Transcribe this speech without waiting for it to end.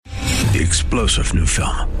The explosive new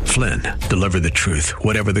film, Flynn, deliver the truth,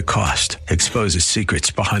 whatever the cost, exposes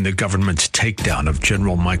secrets behind the government's takedown of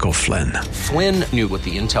General Michael Flynn. Flynn knew what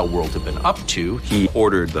the intel world had been up to. He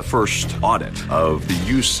ordered the first audit of the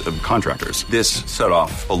use of contractors. This set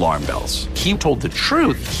off alarm bells. He told the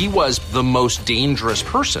truth. He was the most dangerous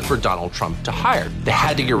person for Donald Trump to hire. They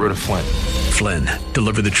had to get rid of Flynn. Flynn,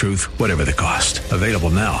 deliver the truth, whatever the cost. Available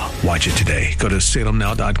now. Watch it today. Go to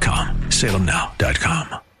salemnow.com.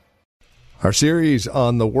 salemnow.com. Our series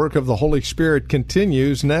on the work of the Holy Spirit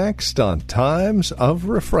continues next on Times of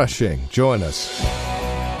Refreshing. Join us.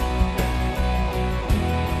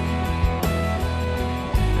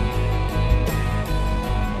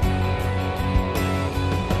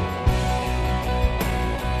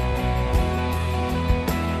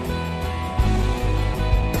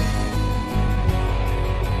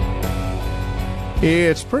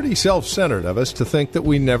 It's pretty self-centered of us to think that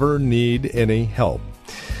we never need any help.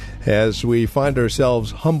 As we find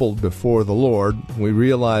ourselves humbled before the Lord, we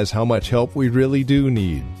realize how much help we really do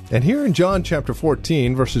need. And here in John chapter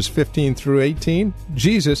 14, verses 15 through 18,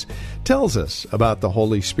 Jesus tells us about the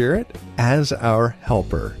Holy Spirit as our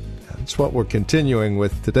helper. That's what we're continuing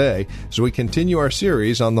with today as we continue our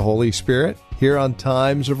series on the Holy Spirit here on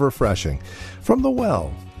Times of Refreshing from The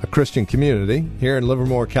Well, a Christian community here in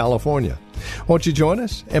Livermore, California. Won't you join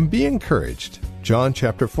us and be encouraged? John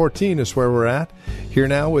chapter 14 is where we're at. Here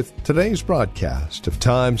now with today's broadcast of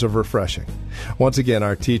Times of Refreshing. Once again,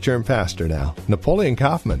 our teacher and pastor now, Napoleon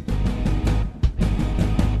Kaufman.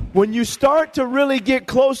 When you start to really get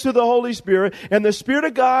close to the Holy Spirit and the Spirit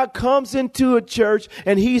of God comes into a church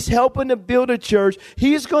and He's helping to build a church,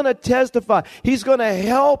 He's going to testify. He's going to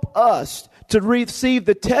help us to receive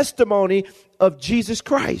the testimony of Jesus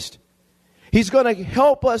Christ. He's going to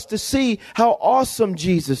help us to see how awesome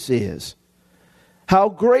Jesus is, how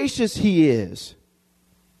gracious He is,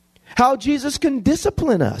 how Jesus can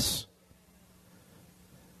discipline us.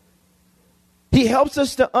 He helps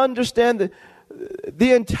us to understand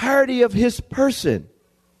the entirety of His person.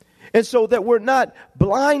 And so that we're not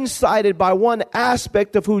blindsided by one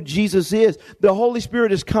aspect of who Jesus is. The Holy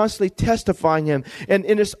Spirit is constantly testifying Him. And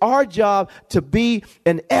it's our job to be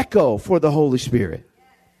an echo for the Holy Spirit.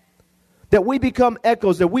 That we become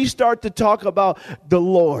echoes, that we start to talk about the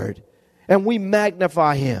Lord and we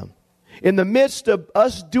magnify Him. In the midst of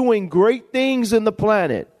us doing great things in the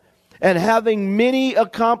planet and having many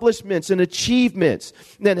accomplishments and achievements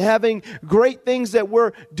and having great things that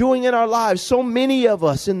we're doing in our lives, so many of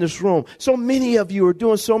us in this room, so many of you are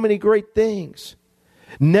doing so many great things.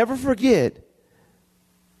 Never forget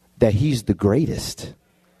that He's the greatest.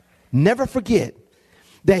 Never forget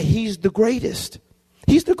that He's the greatest.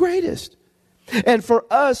 He's the greatest. And for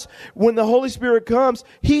us, when the Holy Spirit comes,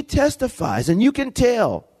 He testifies. And you can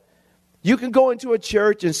tell. You can go into a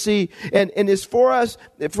church and see, and it's for us,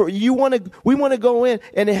 we want to go in,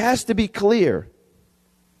 and it has to be clear.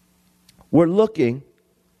 We're looking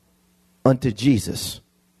unto Jesus.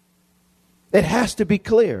 It has to be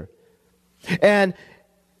clear. And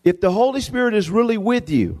if the Holy Spirit is really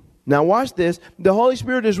with you, now watch this, the Holy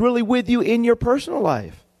Spirit is really with you in your personal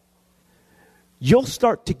life. You'll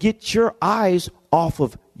start to get your eyes off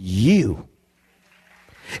of you.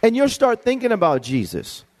 And you'll start thinking about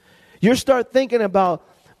Jesus. You'll start thinking about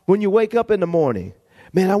when you wake up in the morning,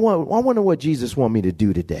 man, I wonder what Jesus wants me to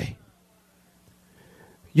do today.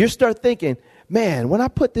 You start thinking, man, when I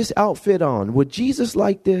put this outfit on, would Jesus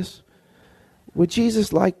like this? Would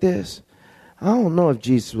Jesus like this? I don't know if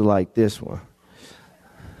Jesus would like this one.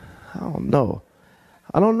 I don't know.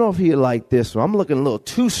 I don't know if he'd like this one. I'm looking a little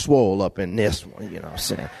too swole up in this one, you know what I'm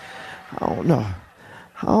saying? I don't know.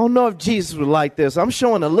 I don't know if Jesus would like this. I'm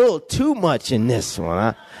showing a little too much in this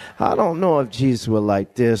one. I don't know if Jesus would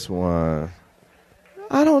like this one.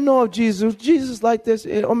 I don't know if Jesus like this.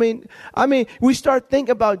 I mean, we start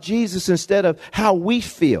thinking about Jesus instead of how we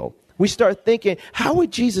feel. We start thinking, how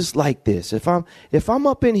would Jesus like this? If I'm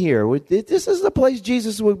up in here, this is the place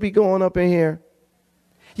Jesus would be going up in here.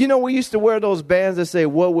 You know, we used to wear those bands that say,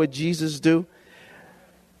 what would Jesus do?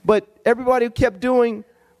 But everybody kept doing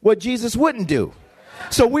what Jesus wouldn't do.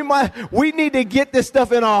 So we need to get this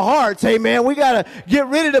stuff in our hearts. Hey, man, we got to get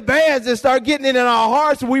rid of the bands and start getting it in our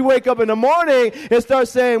hearts. We wake up in the morning and start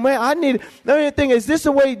saying, man, let me think, is this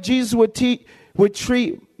the way Jesus would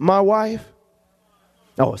treat my wife?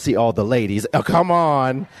 Oh, see, all the ladies. Oh, come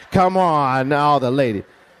on, all the ladies.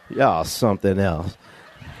 Y'all something else.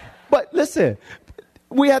 But listen,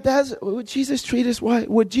 we have to ask, would Jesus treat his wife?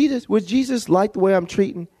 Would Jesus like the way I'm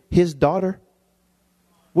treating his daughter?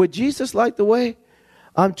 Would Jesus like the way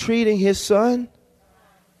I'm treating his son?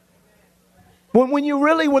 When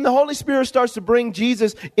the Holy Spirit starts to bring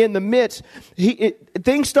Jesus in the midst,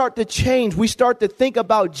 things start to change. We start to think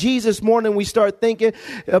about Jesus more than we start thinking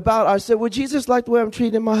about ourselves. Would Jesus like the way I'm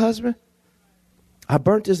treating my husband? I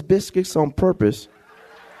burnt his biscuits on purpose.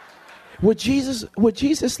 Would Jesus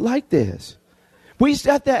like this? We used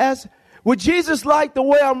to have to ask, would Jesus like the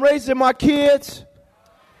way I'm raising my kids?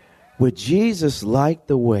 Would Jesus like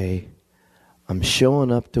the way I'm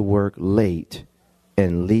showing up to work late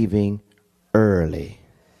and leaving early?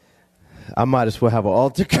 I might as well have an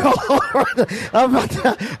altar call. I'm about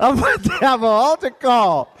to have an altar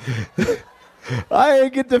call. I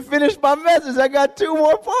didn't get to finish my message. I got 2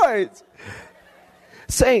 more points.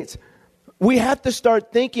 Saints, we have to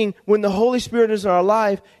start thinking when the Holy Spirit is in our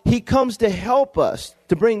life, He comes to help us,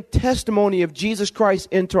 to bring testimony of Jesus Christ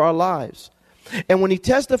into our lives. And when He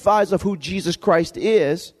testifies of who Jesus Christ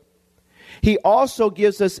is, He also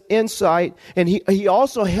gives us insight, and he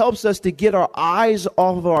also helps us to get our eyes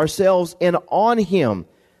off of ourselves and on Him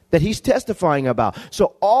that He's testifying about.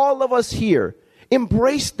 So all of us here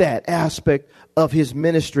embrace that aspect of His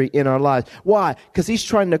ministry in our lives. Why? Because He's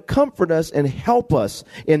trying to comfort us and help us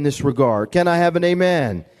in this regard. Can I have an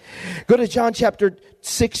amen? Go to John chapter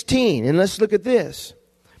 16, and let's look at this.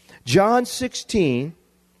 John 16,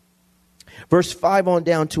 verse 5 on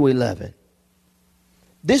down to 11.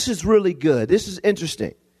 This is really good. This is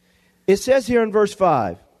interesting. It says here in verse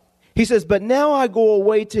 5, He says, "But now I go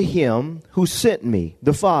away to Him who sent me,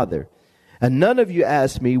 the Father, and none of you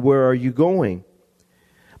ask me, 'Where are you going?'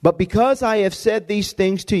 But because I have said these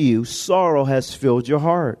things to you, sorrow has filled your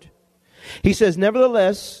heart." He says,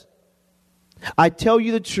 "Nevertheless, I tell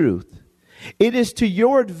you the truth. It is to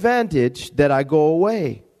your advantage that I go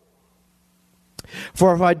away.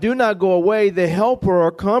 For if I do not go away, the Helper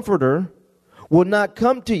or Comforter will not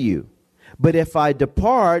come to you. But if I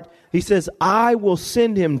depart," He says, "I will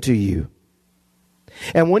send Him to you.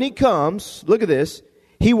 And when He comes," look at this,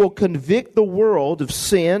 "He will convict the world of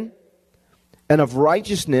sin and of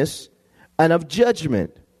righteousness and of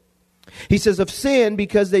judgment." He says, "Of sin,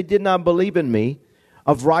 because they did not believe in me.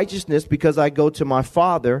 Of righteousness, because I go to my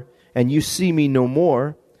Father and you see me no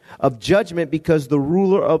more. Of judgment, because the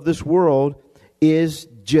ruler of this world is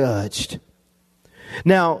judged."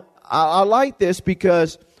 Now, I like this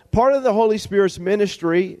because part of the Holy Spirit's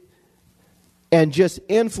ministry and just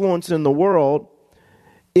influence in the world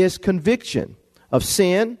is conviction of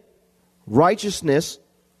sin, righteousness,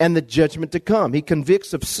 and the judgment to come. He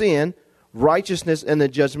convicts of sin, righteousness, and the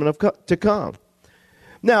judgment to come.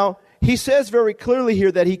 Now, He says very clearly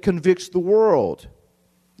here that He convicts the world.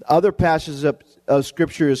 Other passages of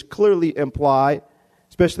Scripture is clearly implied,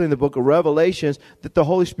 especially in the book of Revelations, that the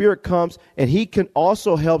Holy Spirit comes and He can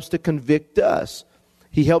also helps to convict us.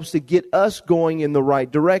 He helps to get us going in the right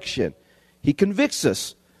direction. He convicts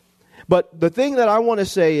us. But the thing that I want to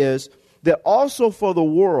say is that also for the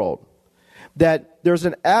world, that there's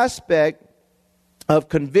an aspect of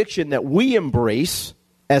conviction that we embrace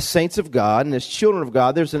as saints of God and as children of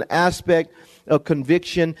God. There's an aspect of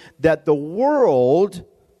conviction that the world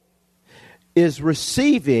is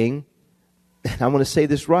receiving, and I want to say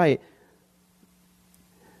this right,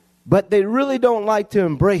 but they really don't like to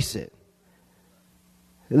embrace it.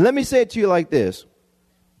 Let me say it to you like this.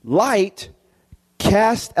 Light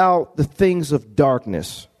casts out the things of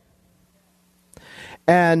darkness.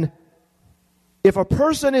 And if a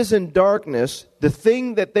person is in darkness, the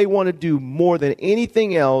thing that they want to do more than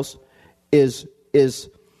anything else is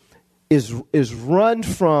run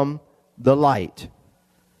from the light.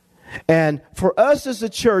 And for us as a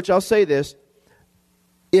church, I'll say this,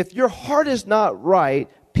 if your heart is not right,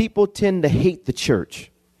 people tend to hate the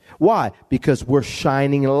church. Why? Because we're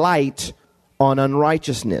shining light on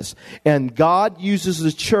unrighteousness. And God uses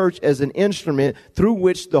the church as an instrument through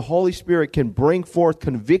which the Holy Spirit can bring forth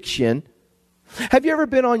conviction. Have you ever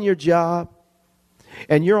been on your job?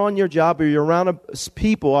 And you're on your job or you're around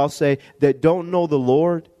people, I'll say, that don't know the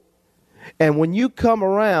Lord. And when you come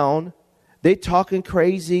around, they talking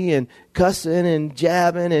crazy and cussing and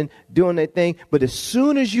jabbing and doing their thing. But as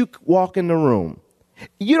soon as you walk in the room,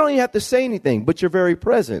 you don't even have to say anything, but your very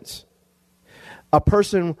presence, a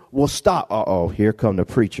person will stop. Uh-oh, here come the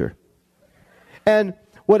preacher. And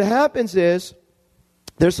what happens is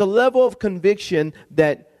there's a level of conviction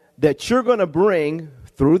that you're going to bring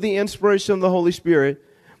through the inspiration of the Holy Spirit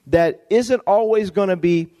that isn't always going to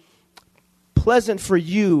be pleasant for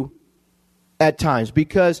you at times.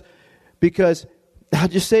 Because I'll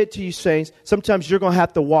just say it to you, saints, sometimes you're going to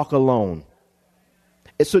have to walk alone.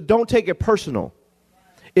 And so don't take it personal.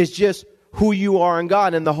 It's just who you are in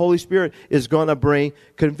God, and the Holy Spirit is going to bring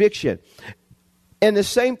conviction. And the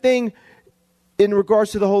same thing in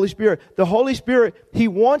regards to the Holy Spirit. The Holy Spirit, He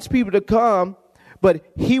wants people to come, but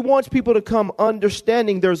He wants people to come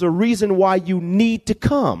understanding there's a reason why you need to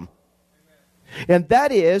come. And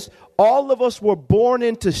that is, all of us were born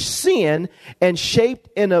into sin and shaped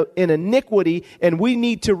in iniquity, and we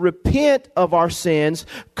need to repent of our sins,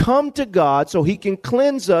 come to God so He can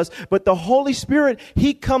cleanse us. But the Holy Spirit,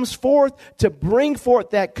 He comes forth to bring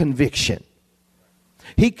forth that conviction.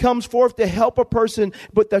 He comes forth to help a person,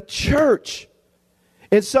 but the church,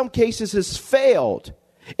 in some cases, has failed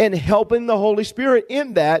in helping the Holy Spirit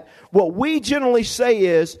in that. What we generally say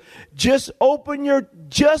is, just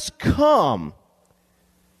come.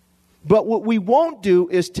 But what we won't do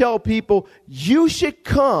is tell people, you should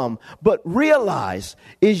come, but realize,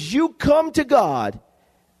 as you come to God,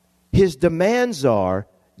 His demands are,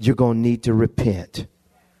 you're going to need to repent.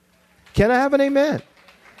 Can I have an amen?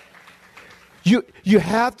 You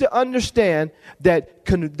have to understand that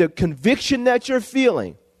the conviction that you're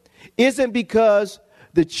feeling isn't because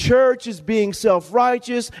the church is being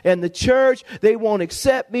self-righteous, and the church, they won't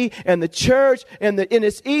accept me, and the church, and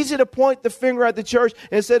it's easy to point the finger at the church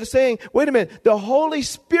instead of saying, wait a minute, the Holy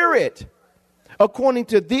Spirit, according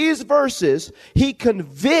to these verses, He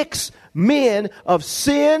convicts men of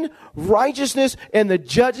sin, righteousness, and the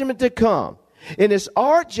judgment to come. And it's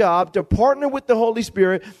our job to partner with the Holy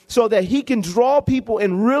Spirit so that He can draw people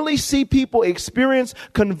and really see people experience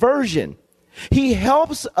conversion. He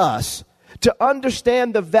helps us to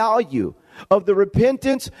understand the value of the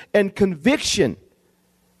repentance and conviction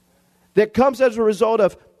that comes as a result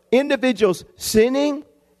of individuals sinning,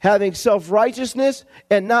 having self-righteousness,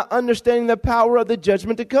 and not understanding the power of the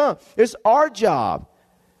judgment to come. It's our job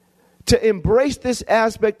to embrace this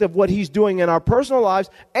aspect of what He's doing in our personal lives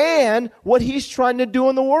and what He's trying to do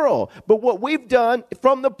in the world. But what we've done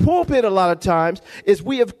from the pulpit a lot of times is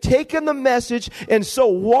we have taken the message and so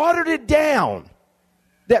watered it down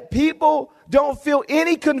that people don't feel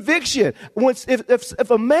any conviction.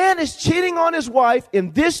 If a man is cheating on his wife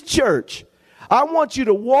in this church, I want you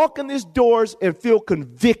to walk in these doors and feel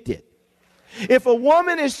convicted. If a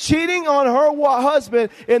woman is cheating on her husband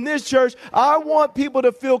in this church, I want people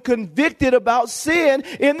to feel convicted about sin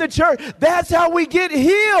in the church. That's how we get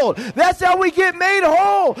healed. That's how we get made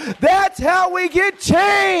whole. That's how we get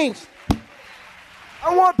changed.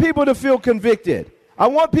 I want people to feel convicted. I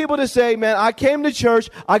want people to say, man, I came to church,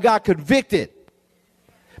 I got convicted.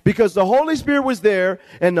 Because the Holy Spirit was there,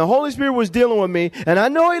 and the Holy Spirit was dealing with me, and I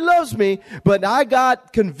know He loves me, but I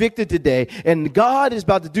got convicted today, and God is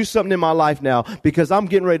about to do something in my life now, because I'm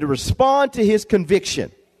getting ready to respond to His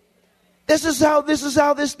conviction. This is how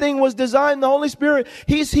this thing was designed. The Holy Spirit,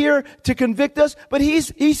 He's here to convict us, but He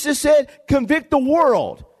just said, convict the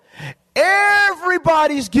world.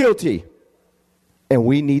 Everybody's guilty, and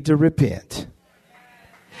we need to repent.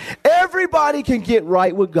 Everybody can get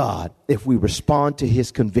right with God if we respond to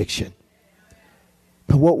His conviction.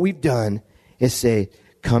 But what we've done is say,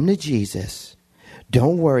 come to Jesus.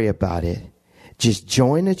 Don't worry about it. Just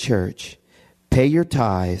join the church, pay your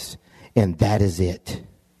tithes, and that is it.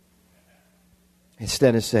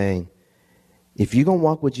 Instead of saying, if you're going to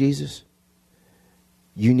walk with Jesus,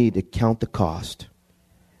 you need to count the cost.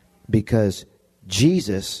 Because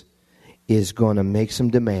Jesus is going to make some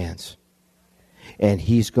demands. And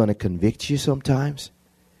He's going to convict you sometimes.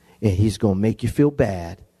 And He's going to make you feel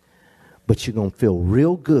bad. But you're going to feel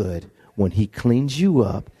real good when He cleans you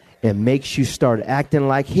up and makes you start acting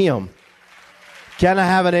like Him. Can I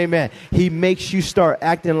have an amen? He makes you start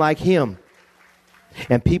acting like Him.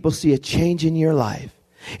 And people see a change in your life.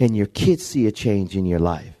 And your kids see a change in your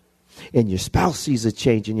life. And your spouse sees a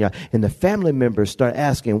change in your life. And the family members start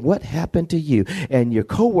asking, what happened to you? And your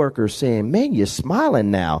coworkers saying, man, you're smiling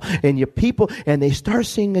now. And your people, and they start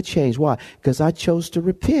seeing a change. Why? Because I chose to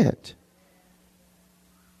repent.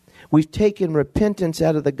 We've taken repentance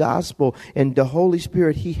out of the gospel, and the Holy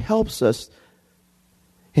Spirit, He helps us.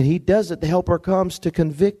 And He does it. The Helper comes to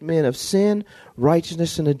convict men of sin,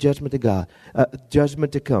 righteousness, and the judgment of God.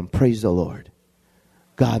 Judgment to come. Praise the Lord.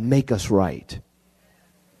 God, make us right.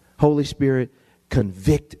 Holy Spirit,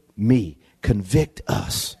 convict me, convict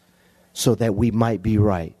us so that we might be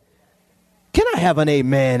right. Can I have an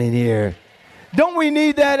amen in here? Don't we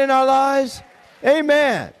need that in our lives?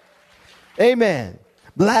 Amen. Amen.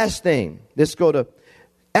 Last thing, let's go to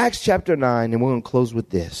Acts chapter 9, and we're going to close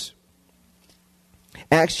with this.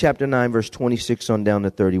 Acts chapter 9, verse 26 on down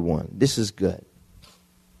to 31. This is good.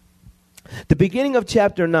 The beginning of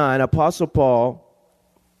chapter 9, Apostle Paul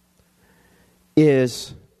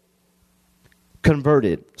is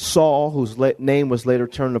converted. Saul, whose name was later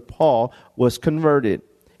turned to Paul, was converted.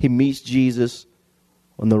 He meets Jesus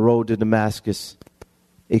on the road to Damascus,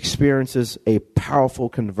 experiences a powerful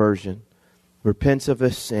conversion, repents of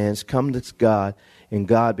his sins, comes to God, and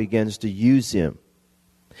God begins to use him.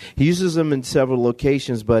 He uses him in several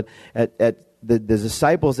locations, but at the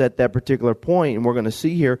disciples at that particular point, and we're going to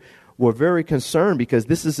see here, were very concerned because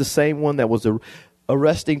this is the same one that was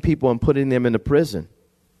arresting people and putting them into prison.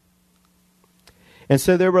 And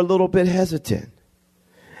so they were a little bit hesitant.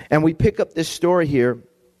 And we pick up this story here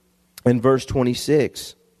in verse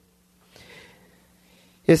 26.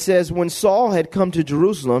 It says, when Saul had come to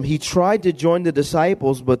Jerusalem, he tried to join the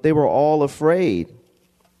disciples, but they were all afraid.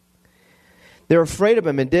 They were afraid of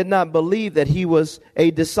him and did not believe that he was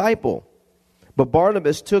a disciple. But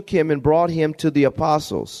Barnabas took him and brought him to the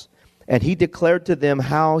apostles. And he declared to them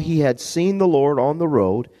how he had seen the Lord on the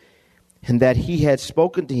road, and that he had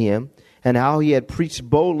spoken to him, and how he had preached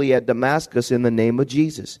boldly at Damascus in the name of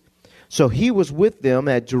Jesus. So he was with them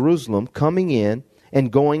at Jerusalem, coming in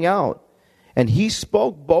and going out. And he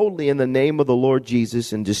spoke boldly in the name of the Lord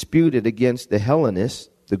Jesus and disputed against the Hellenists,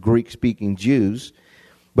 the Greek-speaking Jews,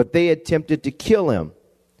 but they attempted to kill him.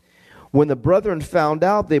 When the brethren found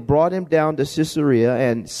out, they brought him down to Caesarea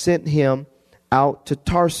and sent him out to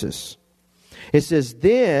Tarsus. It says,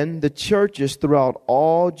 then the churches throughout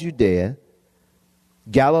all Judea,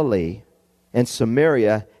 Galilee, and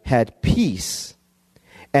Samaria had peace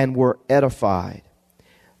and were edified.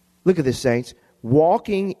 Look at this, saints.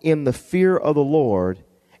 Walking in the fear of the Lord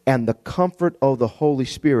and the comfort of the Holy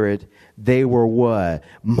Spirit, they were what?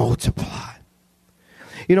 Multiplied.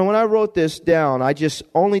 You know, when I wrote this down,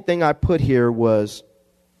 only thing I put here was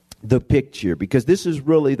the picture, because this is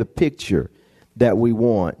really the picture that we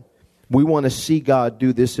want. We want to see God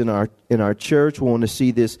do this in our church. We want to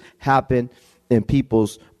see this happen in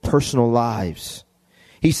people's personal lives.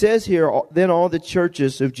 He says here, then all the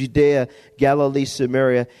churches of Judea, Galilee,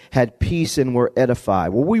 Samaria had peace and were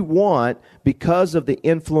edified. Well, we want, because of the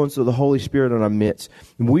influence of the Holy Spirit in our midst,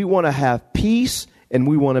 we want to have peace and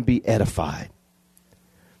we want to be edified.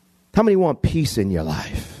 How many want peace in your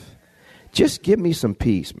life? Just give me some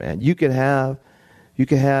peace, man. You can have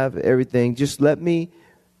everything. Just let me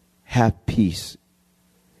have peace.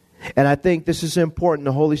 And I think this is important.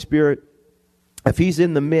 The Holy Spirit, if he's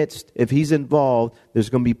in the midst, if he's involved, there's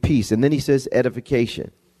going to be peace. And then he says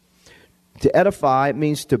edification. To edify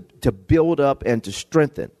means to build up and to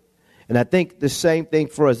strengthen. And I think the same thing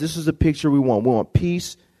for us. This is the picture we want. We want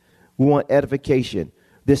peace. We want edification.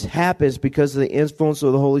 This happens because of the influence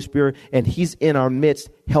of the Holy Spirit, and he's in our midst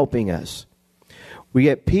helping us. We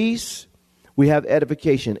get peace. We have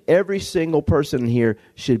edification. Every single person here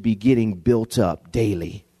should be getting built up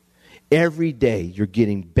daily. Every day you're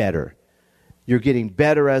getting better. You're getting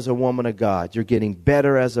better as a woman of God. You're getting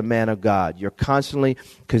better as a man of God. You're constantly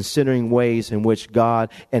considering ways in which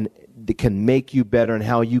God can make you better and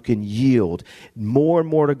how you can yield more and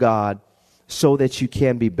more to God so that you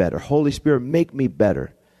can be better. Holy Spirit, make me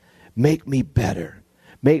better. Make me better.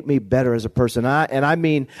 Make me better as a person. I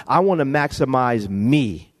want to maximize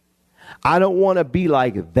me. I don't want to be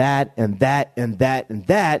like that and that and that and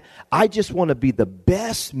that. I just want to be the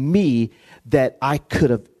best me that I could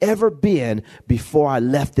have ever been before I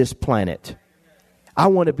left this planet. I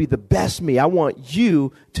want to be the best me. I want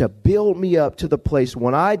you to build me up to the place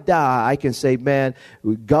when I die, I can say, man,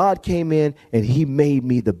 God came in and he made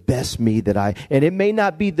me the best me and it may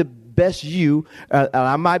not be the best you.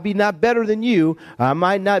 I might be not better than you. I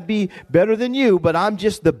might not be better than you, but I'm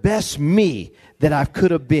just the best me that I could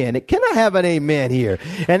have been. Can I have an amen here?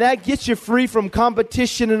 And that gets you free from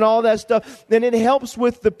competition and all that stuff. And it helps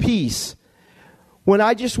with the peace. When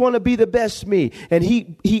I just want to be the best me. And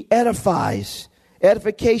he edifies.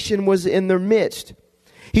 Edification was in their midst.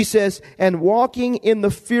 He says, and walking in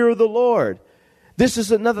the fear of the Lord. This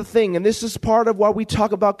is another thing, and this is part of why we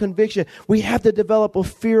talk about conviction. We have to develop a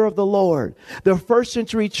fear of the Lord. The first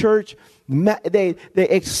century church, they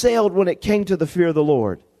excelled when it came to the fear of the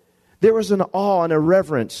Lord. There was an awe and a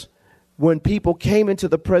reverence when people came into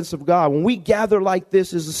the presence of God. When we gather like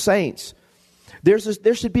this as the saints, there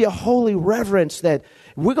should be a holy reverence that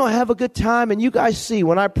we're going to have a good time. And you guys see,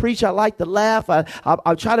 when I preach, I like to laugh.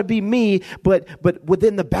 I try to be me, but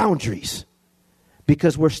within the boundaries.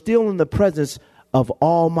 Because we're still in the presence of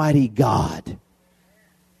Almighty God.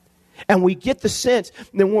 And we get the sense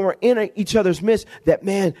that when we're in each other's midst, that,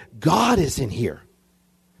 man, God is in here.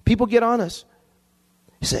 People get on us.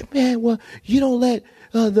 He said, man, well, you don't let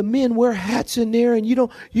the men wear hats in there,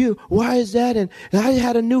 and why is that? And I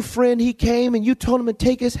had a new friend, he came, and you told him to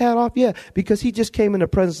take his hat off. Yeah, because he just came in the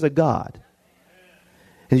presence of God.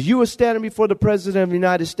 As you were standing before the President of the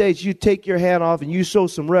United States, you take your hand off and you show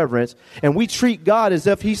some reverence, and we treat God as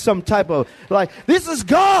if he's some type of, like, this is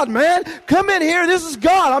God, man. Come in here. This is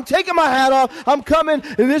God. I'm taking my hat off. I'm coming,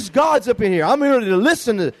 and this God's up in here. I'm here to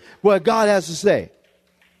listen to what God has to say.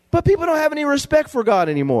 But people don't have any respect for God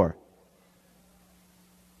anymore.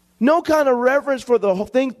 No kind of reverence for the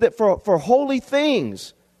things that for holy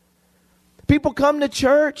things. People come to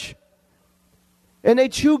church and they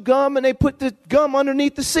chew gum and they put the gum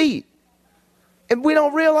underneath the seat. And we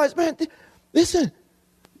don't realize, man, listen,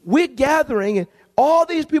 we're gathering and all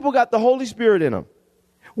these people got the Holy Spirit in them.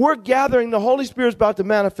 We're gathering, the Holy Spirit's about to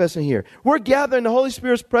manifest in here. We're gathering, the Holy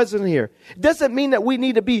Spirit's present in here. It doesn't mean that we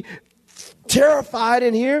need to be terrified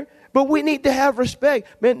in here, but we need to have respect.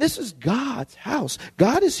 Man, this is God's house.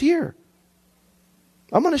 God is here.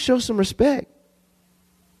 I'm going to show some respect.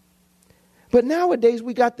 But nowadays,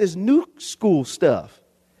 we got this new school stuff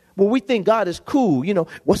where we think God is cool. You know,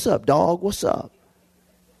 what's up, dog? What's up?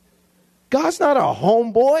 God's not a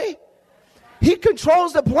homeboy. He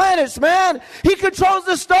controls the planets, man. He controls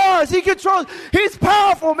the stars. He's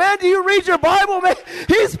powerful, man. Do you read your Bible, man?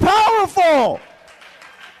 He's powerful.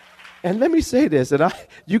 And let me say this, and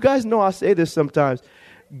you guys know I say this sometimes.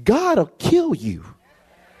 God will kill you.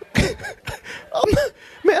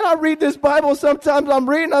 Man, I read this Bible sometimes.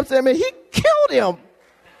 I'm saying, man, he killed him.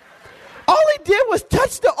 All he did was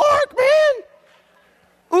touch the ark,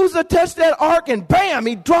 man. Uzzah touched that ark and bam,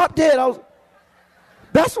 he dropped dead.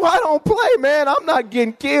 That's why I don't play, man. I'm not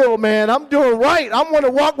getting killed, man. I'm doing right. I want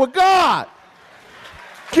to walk with God.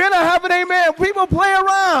 Can I have an amen? People play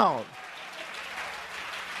around.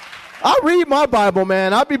 I read my Bible,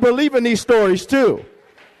 man. I be believing these stories too.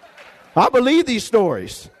 I believe these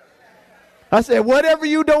stories. I said, whatever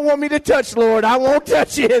you don't want me to touch, Lord, I won't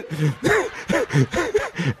touch it.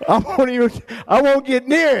 I won't get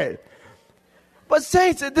near it. But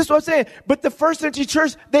saints, this is what I'm saying. But the first century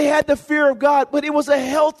church, they had the fear of God, but it was a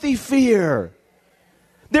healthy fear.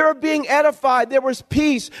 They were being edified. There was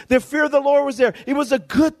peace. The fear of the Lord was there. It was a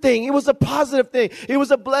good thing. It was a positive thing. It was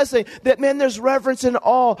a blessing. That, man, there's reverence and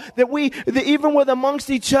awe. That even with amongst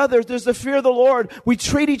each other, there's the fear of the Lord. We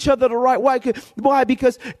treat each other the right way. Why?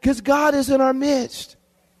 Because God is in our midst.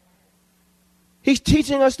 He's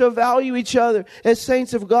teaching us to value each other as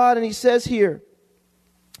saints of God. And he says here,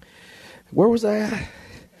 where was I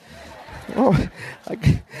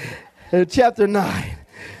at? Chapter 9.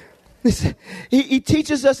 He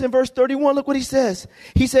teaches us in verse 31. Look what he says.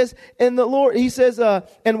 He says, and the Lord, he says,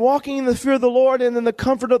 and walking in the fear of the Lord and in the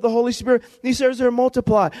comfort of the Holy Spirit, he says they're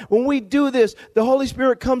multiply. When we do this, the Holy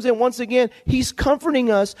Spirit comes in once again. He's comforting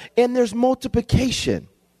us and there's multiplication.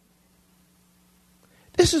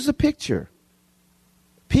 This is a picture.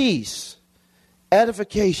 Peace,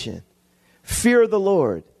 edification, fear of the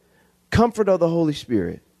Lord, comfort of the Holy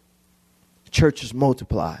Spirit. Church is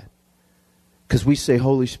multiplied. Because we say,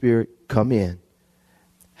 Holy Spirit, come in.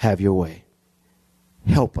 Have your way.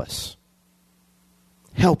 Help us.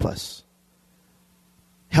 Help us.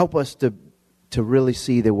 Help us to really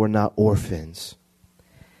see that we're not orphans.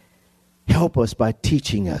 Help us by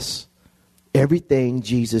teaching us everything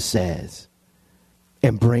Jesus says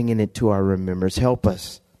and bringing it to our remembrance. Help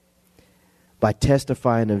us by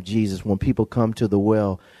testifying of Jesus. When people come to the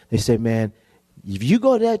well, they say, man, if you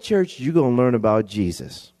go to that church, you're going to learn about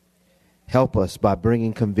Jesus. Help us by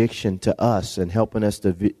bringing conviction to us and helping us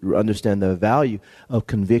to understand the value of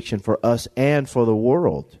conviction for us and for the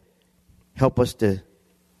world. Help us to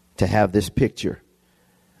have this picture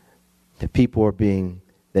that people are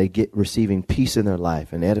receiving peace in their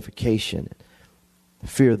life and edification, and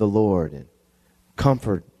fear of the Lord and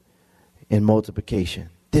comfort and multiplication.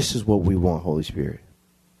 This is what we want, Holy Spirit.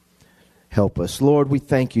 Help us. Lord, we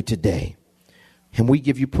thank you today and we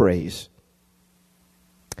give you praise.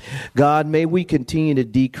 God, may we continue to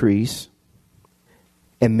decrease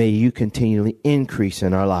and may you continually increase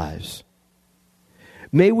in our lives.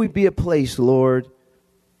 May we be a place, Lord,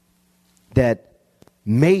 that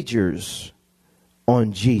majors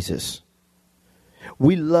on Jesus.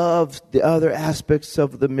 We love the other aspects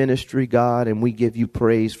of the ministry, God, and we give you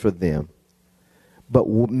praise for them. But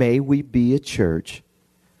may we be a church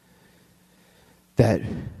that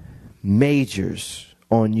majors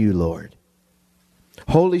on you, Lord.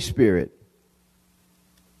 Holy Spirit,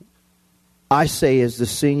 I say as the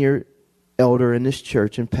senior elder in this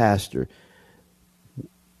church and pastor,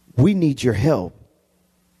 we need your help.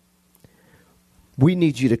 We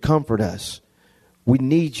need you to comfort us. We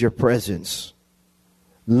need your presence.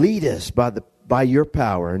 Lead us by your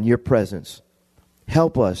power and your presence.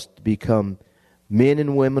 Help us to become men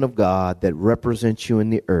and women of God that represent you in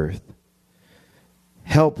the earth.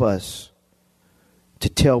 Help us to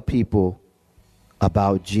tell people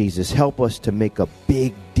about Jesus. Help us to make a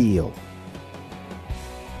big deal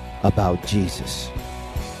about Jesus.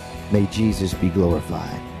 May Jesus be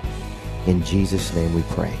glorified. In Jesus' name we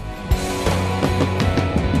pray.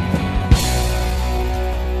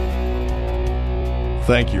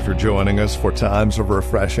 Thank you for joining us for Times of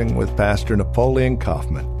Refreshing with Pastor Napoleon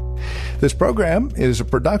Kaufman. This program is a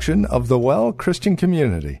production of the Well Christian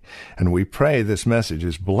Community, and we pray this message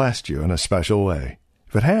has blessed you in a special way.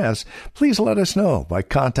 If it has, please let us know by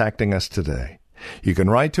contacting us today. You can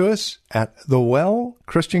write to us at the Well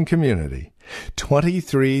Christian Community,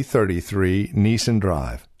 2333 Neeson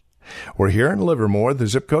Drive. We're here in Livermore. The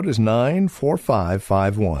zip code is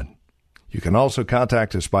 94551. You can also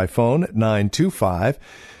contact us by phone at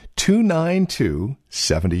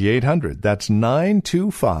 925-292-7800. That's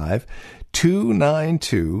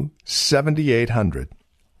 925-292-7800.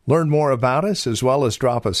 Learn more about us as well as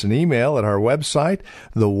drop us an email at our website,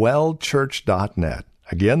 thewellchurch.net.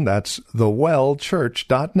 Again, that's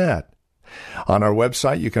thewellchurch.net. On our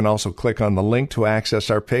website, you can also click on the link to access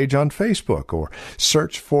our page on Facebook or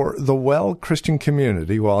search for The Well Christian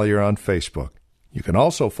Community while you're on Facebook. You can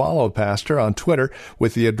also follow Pastor on Twitter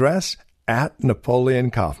with the address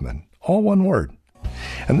 @Napoleon Kaufman, all one word.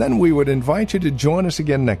 And then we would invite you to join us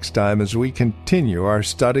again next time as we continue our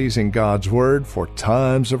studies in God's Word for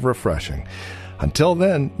Times of Refreshing. Until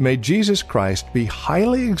then, may Jesus Christ be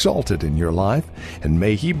highly exalted in your life, and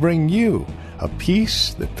may He bring you a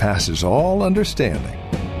peace that passes all understanding.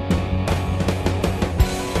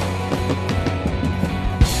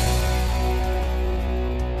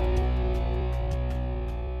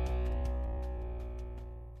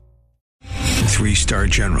 3-star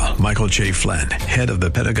General Michael J. Flynn, head of the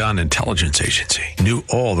Pentagon Intelligence Agency, knew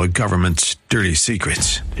all the government's dirty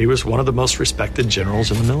secrets. He was one of the most respected generals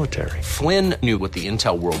in the military. Flynn knew what the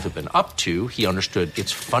intel world had been up to. He understood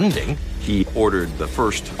its funding. He ordered the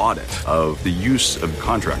first audit of the use of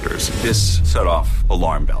contractors. This set off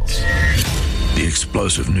alarm bells. The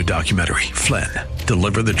explosive new documentary, Flynn,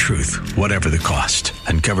 Deliver the Truth, Whatever the Cost,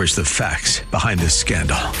 uncovers the facts behind this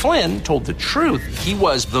scandal. Flynn told the truth. He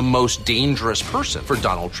was the most dangerous person for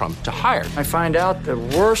Donald Trump to hire. I find out the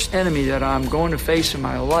worst enemy that I'm going to face in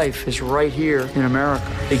my life is right here in America.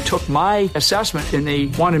 They took my assessment and they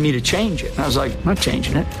wanted me to change it. And I was like, I'm not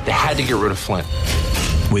changing it. They had to get rid of Flynn.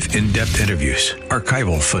 With in-depth interviews,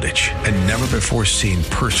 archival footage, and never-before-seen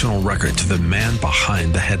personal records of the man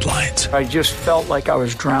behind the headlines. I just felt like I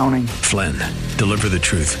was drowning. Flynn, Deliver the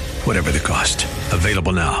Truth, Whatever the Cost.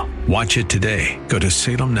 Available now. Watch it today. Go to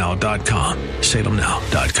salemnow.com.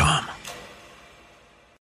 salemnow.com.